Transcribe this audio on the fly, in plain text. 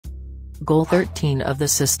Goal 13 of the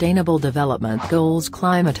Sustainable Development Goals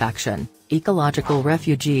Climate Action, Ecological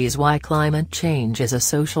Refugees: Why Climate Change is a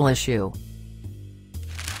Social Issue.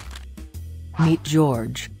 Meet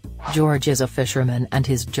George. George is a fisherman and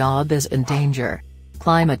his job is in danger.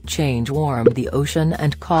 Climate change warmed the ocean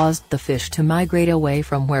and caused the fish to migrate away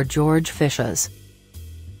from where George fishes.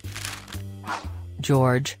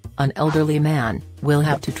 George, an elderly man, will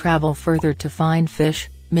have to travel further to find fish,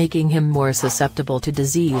 making him more susceptible to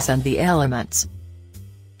disease and the elements.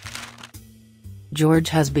 George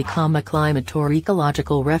has become a climate or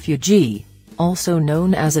ecological refugee, also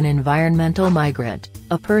known as an environmental migrant,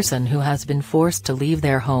 a person who has been forced to leave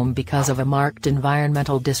their home because of a marked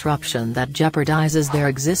environmental disruption that jeopardizes their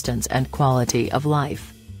existence and quality of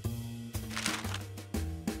life.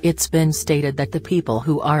 It's been stated that the people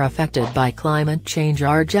who are affected by climate change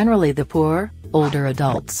are generally the poor, older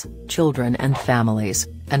adults, children and families,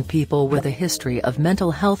 and people with a history of mental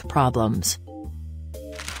health problems.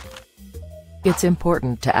 It's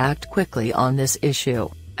important to act quickly on this issue,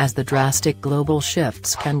 as the drastic global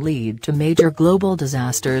shifts can lead to major global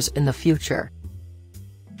disasters in the future.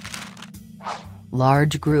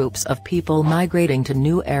 Large groups of people migrating to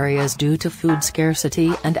new areas due to food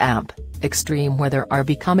scarcity and extreme weather are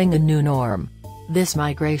becoming a new norm. This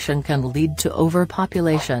migration can lead to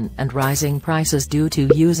overpopulation and rising prices due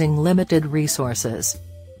to using limited resources.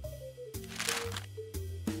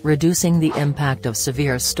 Reducing the impact of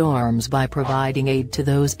severe storms by providing aid to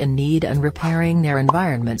those in need and repairing their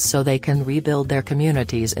environments so they can rebuild their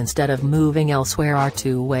communities instead of moving elsewhere are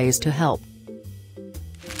two ways to help.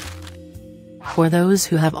 For those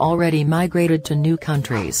who have already migrated to new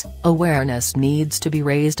countries, awareness needs to be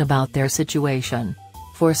raised about their situation.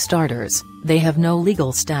 For starters, they have no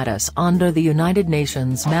legal status under the United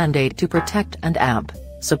Nations mandate to protect and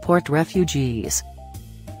support refugees.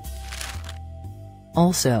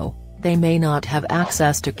 Also, they may not have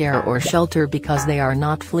access to care or shelter because they are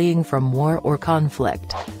not fleeing from war or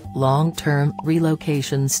conflict. Long-term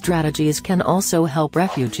relocation strategies can also help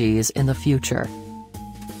refugees in the future.